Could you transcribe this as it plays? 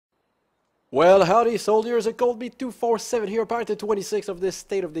Well, howdy soldiers, a Cold Beat 247 here, part 26 of this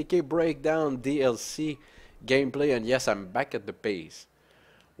State of Decay Breakdown DLC gameplay, and yes, I'm back at the base.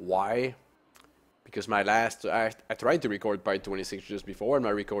 Why? Because my last, I tried to record part 26 just before, and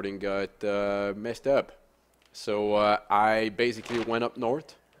my recording got messed up. So I basically went up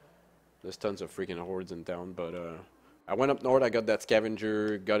north. There's tons of freaking hordes in town, but I went up north, I got that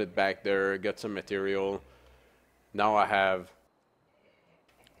scavenger, got it back there, got some material. Now I have...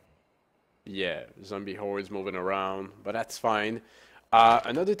 yeah, zombie hordes moving around, but that's fine.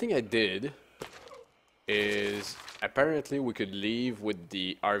 Another thing I did is apparently we could leave with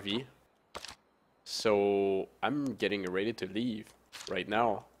the RV. So I'm getting ready to leave right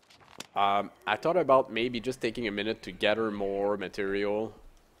now. I thought about maybe just taking a minute to gather more material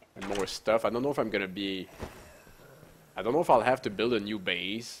and more stuff. I don't know if I'm gonna be... I don't know if I'll have to build a new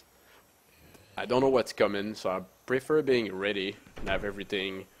base. I don't know what's coming, so I prefer being ready and have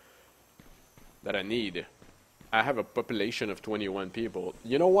everything that I need. I have a population of 21 people.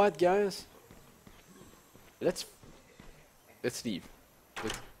 You know what, guys? Let's leave.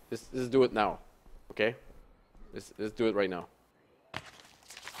 Let's do it now. Okay? Let's do it right now.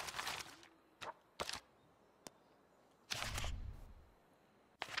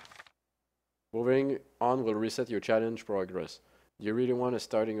 Moving on will reset your challenge progress. Do you really want to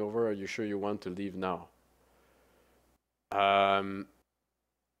starting over, or are you sure you want to leave now?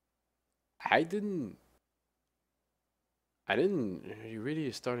 I didn't... Are you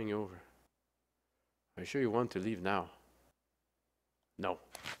really starting over? Are you sure you want to leave now? No.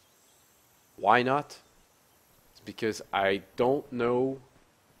 Why not? It's because I don't know.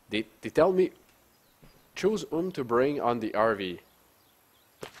 They tell me choose whom to bring on the RV.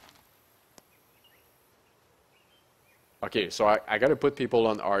 Okay, so I gotta put people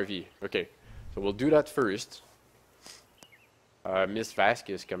on RV. Okay, so we'll do that first. Miss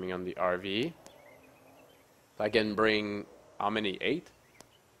Vasquez coming on the RV. I can bring how many? 8?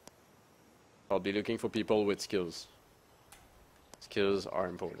 I'll be looking for people with skills. Skills are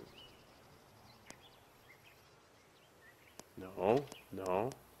important. No,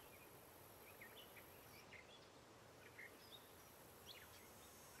 no.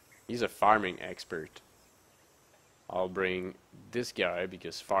 He's a farming expert. I'll bring this guy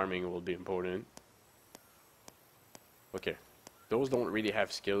because farming will be important. Okay. Those don't really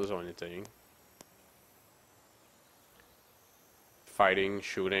have skills or anything. Fighting,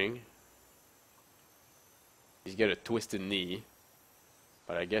 shooting. He's got a twisted knee,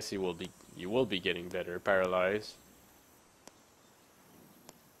 but I guess he will be getting better. Paralyzed.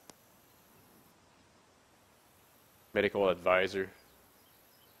 Medical advisor.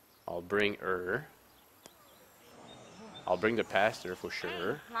 I'll bring her. I'll bring the pastor for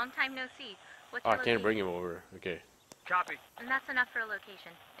sure. Hey, long time no see. What's I can't bring him over. Okay. Copy. And that's enough for a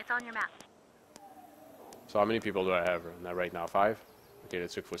location. It's on your map. So how many people do I have right now? 5? Okay,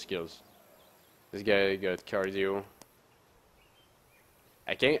 let's look for skills. This guy got cardio.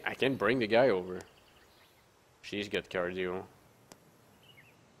 I can't bring the guy over. She's got cardio.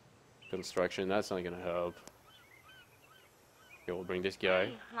 Construction, that's not gonna help. Okay, we'll bring this guy.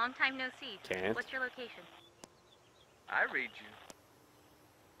 Hey, long time no see. Can't. What's your location? I read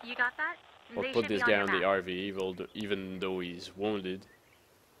you. You got that? We'll put this guy on the RV, even though he's wounded.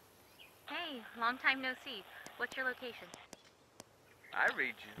 Hey, long time no see. What's your location? I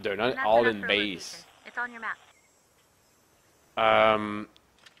read you. They're not all in base. It's on your map.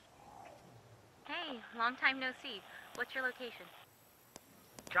 Hey, long time no see. What's your location?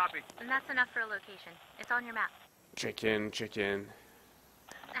 Copy. And that's enough for a location. It's on your map. Chicken. I Chicken.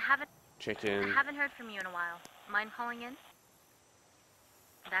 haven't heard from you in a while. Mind calling in?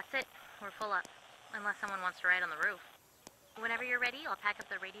 That's it. We're full up. Unless someone wants to ride on the roof. Whenever you're ready, I'll pack up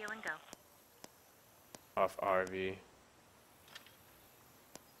the radio and go. Off RV.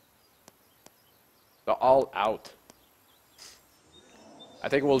 They're all out. I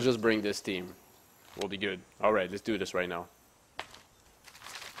think we'll just bring this team. We'll be good. Alright, let's do this right now.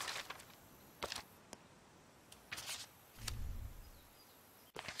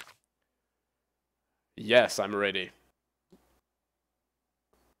 Yes, I'm ready.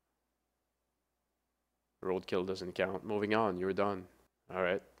 Roadkill doesn't count. Moving on, you're done.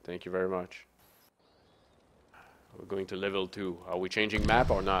 Alright, thank you very much. We're going to level 2. Are we changing map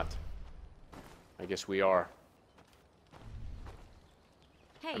or not? I guess we are.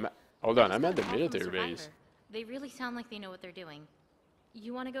 Hey, hold on, I'm at the military base. They really sound like they know what they're doing.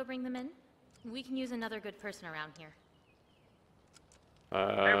 You want to go bring them in? We can use another good person around here.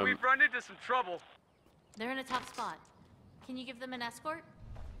 Hey, we've run into some trouble. They're in a tough spot. Can you give them an escort?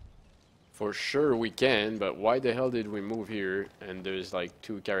 For sure we can, but why the hell did we move here? And there's like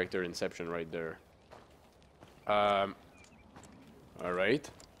 2 character inception right there. Alright.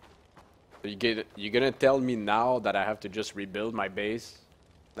 So you're gonna tell me now that I have to just rebuild my base?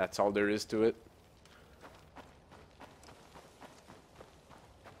 That's all there is to it?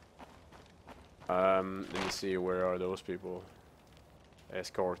 Let me see, where are those people?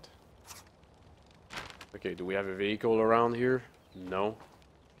 Escort. Okay, do we have a vehicle around here? No.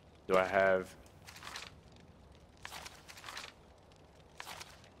 Do I have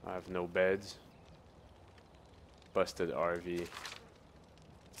no beds. Busted RV.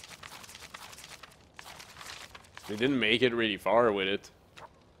 They didn't make it really far with it.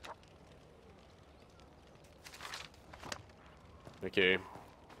 Okay.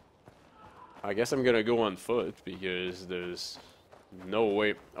 I guess I'm gonna go on foot because there's no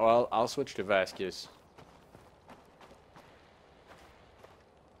way. Well, I'll switch to Vasquez.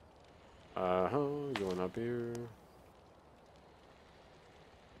 Going up here.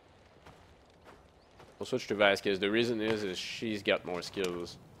 We'll switch to Vasquez. The reason is she's got more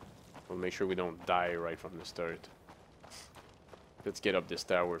skills. We'll make sure we don't die right from the start. Let's get up this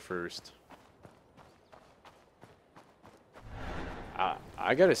tower first.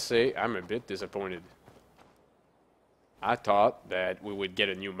 I gotta say, I'm a bit disappointed. I thought that we would get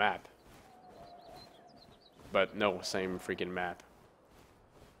a new map. But no, same freaking map.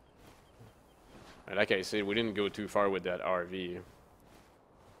 And like I said, we didn't go too far with that RV.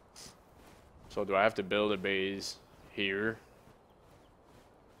 So do I have to build a base here?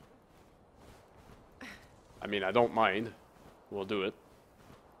 I mean, I don't mind. We'll do it.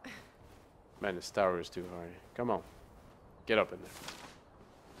 Man, this tower is too high. Come on. Get up in there.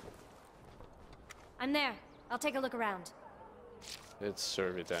 I'm there. I'll take a look around. Let's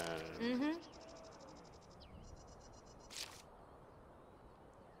serve it down. Mm-hmm.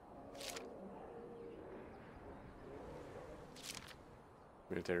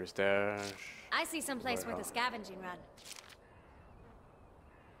 Military stash. I see some place worth a scavenging run.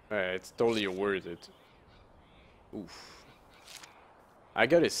 It's totally worth it. Oof. I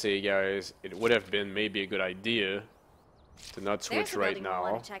gotta say, guys, it would have been maybe a good idea to not switch right now.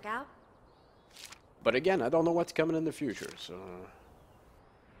 Want to check out. But again, I don't know what's coming in the future, so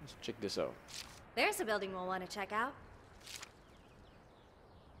let's check this out. There's a building we'll want to check out.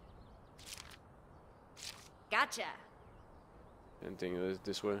 Gotcha. Anything is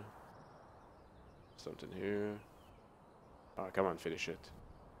this way? Something here. Oh, come on, finish it.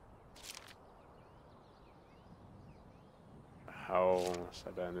 House,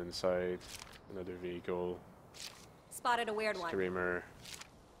 abandoned site, another vehicle. Spotted a weird one. Streamer.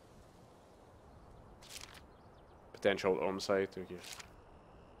 Potential home site. Okay.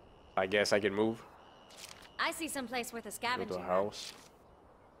 I guess I can move. I see some place worth a scavenging Go to a run. house.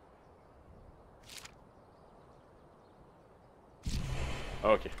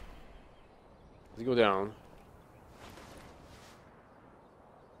 Okay. Let's go down.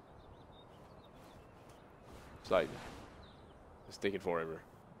 Slide. It's taking forever.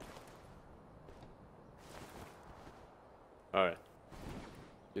 Alright.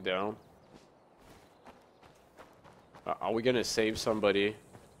 Get down. Are we gonna save somebody?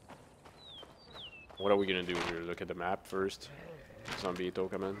 What are we gonna do here? Look at the map first. Zombie Ito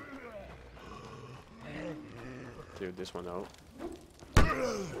come in. Clear this one out.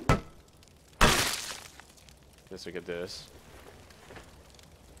 Let's look at this.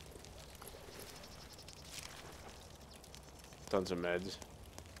 Tons of meds.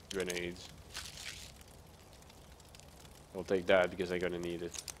 Grenades. I'll take that because I'm gonna need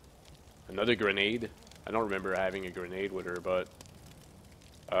it. Another grenade? I don't remember having a grenade with her, but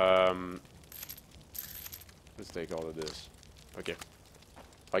let's take all of this. Okay.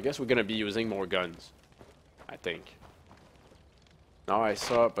 I guess we're gonna be using more guns. I think. Now I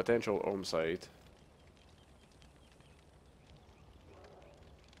saw a potential home site.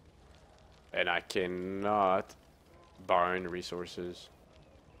 And I cannot burn resources.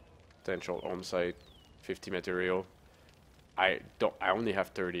 Potential home site. 50 material. I only have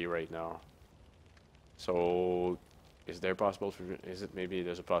 30 right now. So is there possible for, is it maybe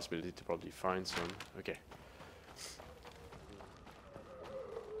there's a possibility to probably find some? Okay.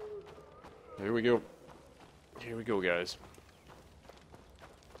 Here we go. Here we go, guys.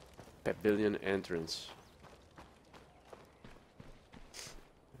 Pavilion entrance.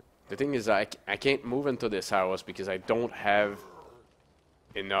 The thing is, I can't move into this house because I don't have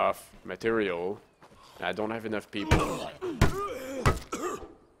enough material. And I don't have enough people.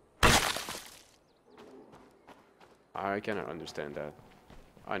 I cannot understand that.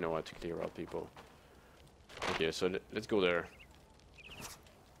 I know how to clear out people. Okay, so let's go there.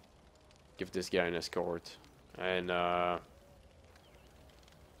 give this guy an escort. And the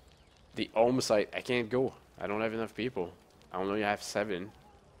home site, I can't go. I don't have enough people. I only have 7.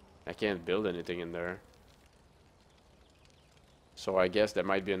 I can't build anything in there. So I guess there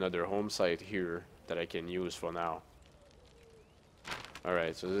might be another home site here that I can use for now.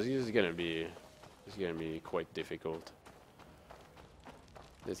 Alright, so this is gonna be quite difficult.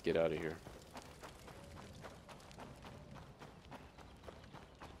 Let's get out of here.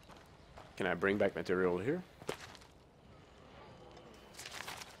 Can I bring back material here?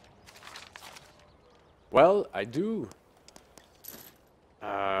 Well, I do.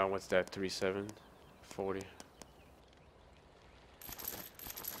 What's that? 37, 40.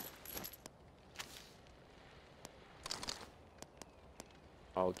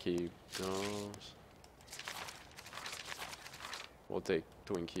 I'll keep those. We'll take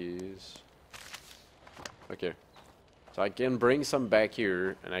Twinkies. Okay. So I can bring some back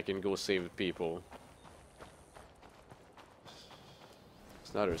here and I can go save people.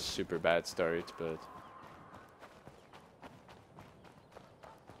 It's not a super bad start, but...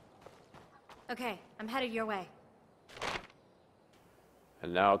 Okay, I'm headed your way.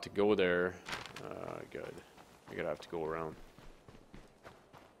 And now to go there... good. I'm gonna have to go around.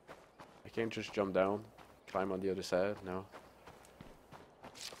 I can't just jump down, climb on the other side, no.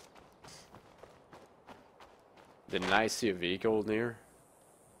 Didn't I see a vehicle near?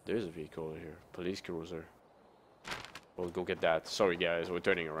 There's a vehicle here. Police cruiser. We'll go get that. Sorry guys, we're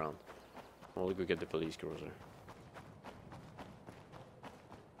turning around. We'll go get the police cruiser.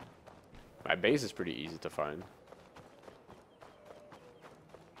 My base is pretty easy to find.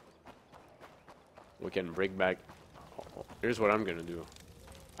 We can bring back... Here's what I'm gonna do.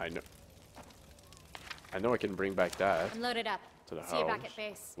 I know I can bring back that. I'm loaded up. To the See house. you back at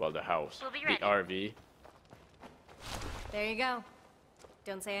base. Well, the house. We'll be The ready. RV. There you go.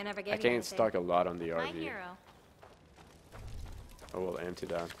 Don't say I never gave I you can't anything. stock a lot on the My RV. hero. I will empty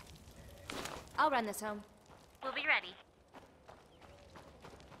that. I'll run this home. We'll be ready.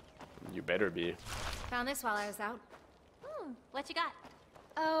 You better be. Found this while I was out. What you got?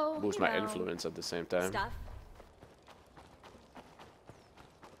 Oh, Boost you my know, influence at the same time. stuff.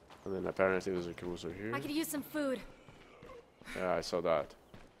 And then apparently there's a cruiser here. I could use some food. Yeah, I saw that.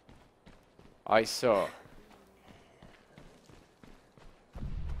 I saw.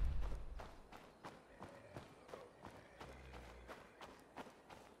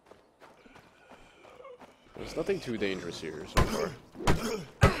 There's nothing too dangerous here so far.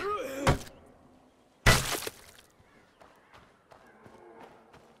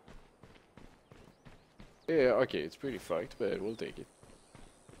 Yeah, okay, it's pretty fucked, but we'll take it.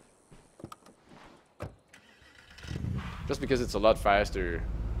 Just because it's a lot faster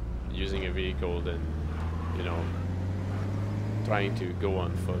using a vehicle than, you know, trying to go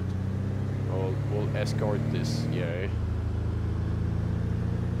on foot. We'll escort this guy.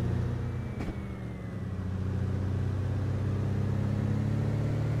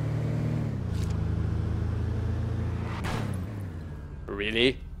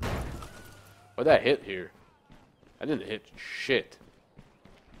 Really? What'd I hit here? I didn't hit shit.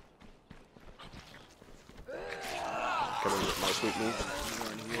 Coming with my sweet move.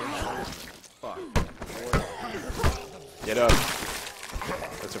 Get up.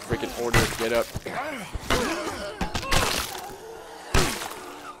 That's a freaking order. Get up.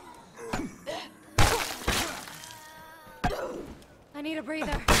 I need a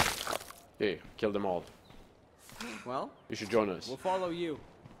breather. Hey, kill them all. Well, You should join us. we'll follow you.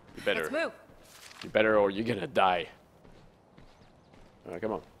 You better. Let's move. You better or you're gonna die.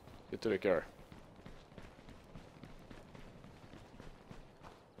 Come on. Get to the car.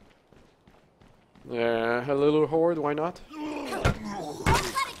 A little horde, why not? Let it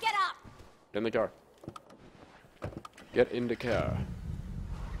get up. Get in the car. Get in the car.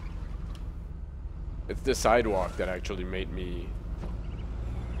 It's the sidewalk that actually made me...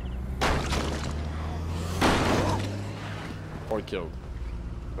 Or killed.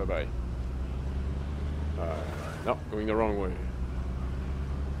 Bye-bye. No, going the wrong way.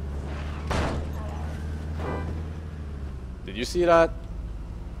 Did you see that?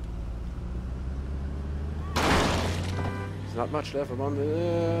 There's not much left among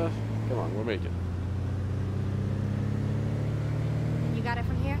the... come on, we'll make it. You got it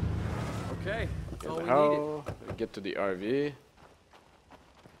from here? Okay, that's all Get we the needed. hell, get to the RV.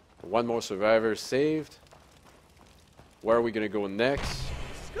 One more survivor saved. Where are we gonna go next?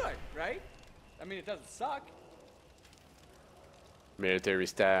 This is good, right? I mean, it doesn't suck. Military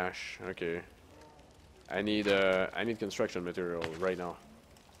stash. Okay. I need construction material right now.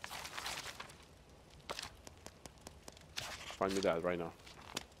 Find me that right now.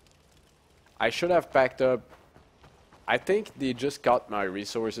 I should have packed up. I think they just cut my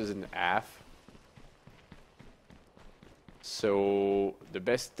resources in half. So the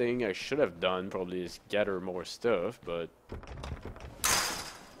best thing I should have done probably is gather more stuff, but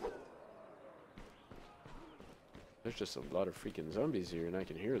there's just a lot of freaking zombies here and I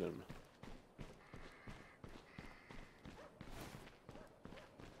can hear them.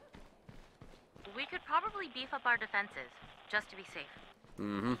 We could probably beef up our defenses, just to be safe.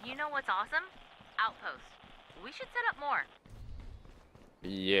 Mm-hmm. You know what's awesome? Outposts. We should set up more.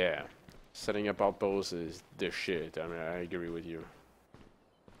 Yeah. Setting up outposts is the shit. I mean, I agree with you.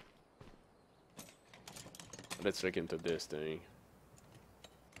 Let's look into this thing.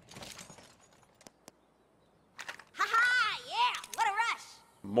 Haha! Yeah! What a rush!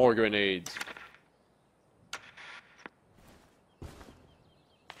 More grenades.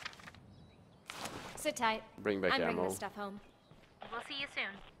 Sit tight. Bring back I'm ammo. bringing this stuff home. We'll see you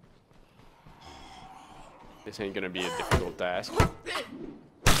soon. This ain't gonna be a difficult task.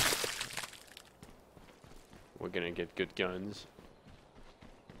 We're gonna get good guns.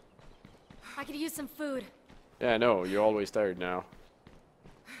 I could use some food. Yeah, I know. You're always tired now.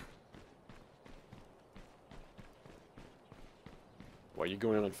 Why are you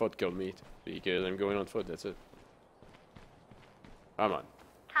going on foot, kill meat? Because I'm going on foot, that's it. Come on.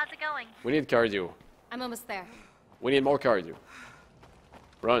 How's it going? We need cardio. I'm almost there. We need more cardio.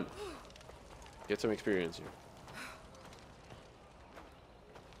 Run. Get some experience here.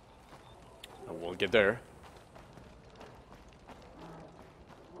 And we'll get there.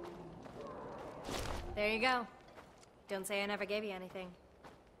 There you go. Don't say I never gave you anything.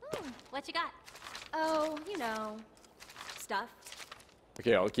 What you got? Oh, you know, stuff.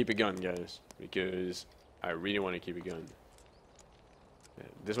 Okay, I'll keep a gun, guys, because I really want to keep a gun. Yeah,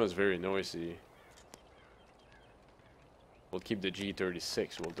 this one's very noisy. We'll keep the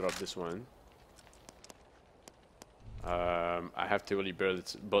G36. We'll drop this one. I have 20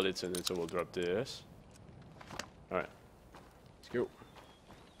 bullets in it, so we'll drop this. Alright. Let's go.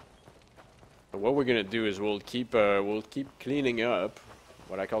 And what we're gonna do is we'll keep cleaning up.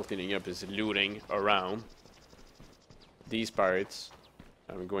 What I call cleaning up is looting around these parts.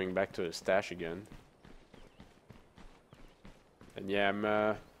 I'm going back to the stash again. And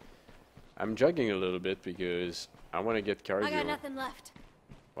yeah, I'm jogging a little bit because I want to get cardio. I got nothing left.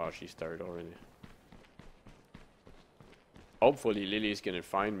 Wow, she started already. Hopefully Lily's gonna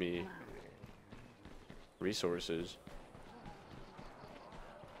find me resources.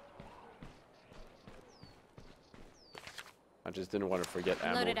 I just didn't want to forget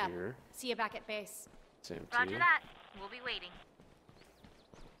ammo Load it up. here. See you back at base. It's empty. Roger that. We'll be waiting.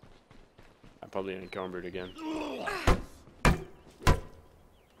 I'm probably encumbered again.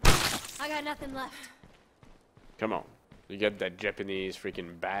 I got nothing left. Come on. You get that Japanese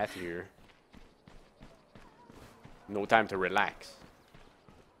freaking bat here. No time to relax.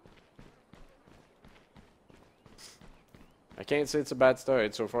 I can't say it's a bad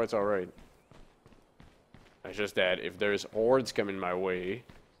start. So far it's alright. It's just that if there's hordes coming my way,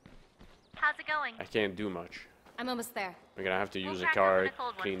 How's it going? I can't do much. I'm almost there. We're gonna have to We'll use a crack car, open a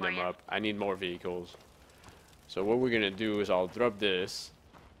cold one clean for them you. up. I need more vehicles. So what we're gonna do is I'll drop this.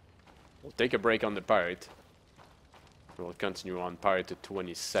 We'll take a break on the part. We'll continue on part to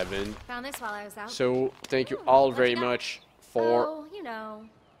 27. Found this while I was out. So thank you all what very you got? much for... Oh, you know,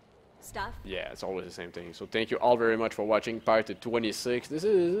 stuff. Yeah, it's always the same thing. So thank you all very much for watching part to 26. This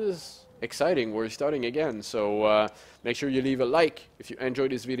is exciting. We're starting again. So make sure you leave a like if you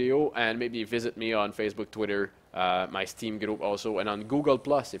enjoyed this video, and maybe visit me on Facebook, Twitter, my Steam group also, and on Google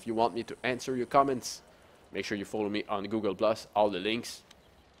Plus if you want me to answer your comments. Make sure you follow me on Google Plus. All the links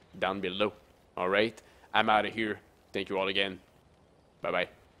down below. All right, I'm out of here. Thank you all again. Bye-bye.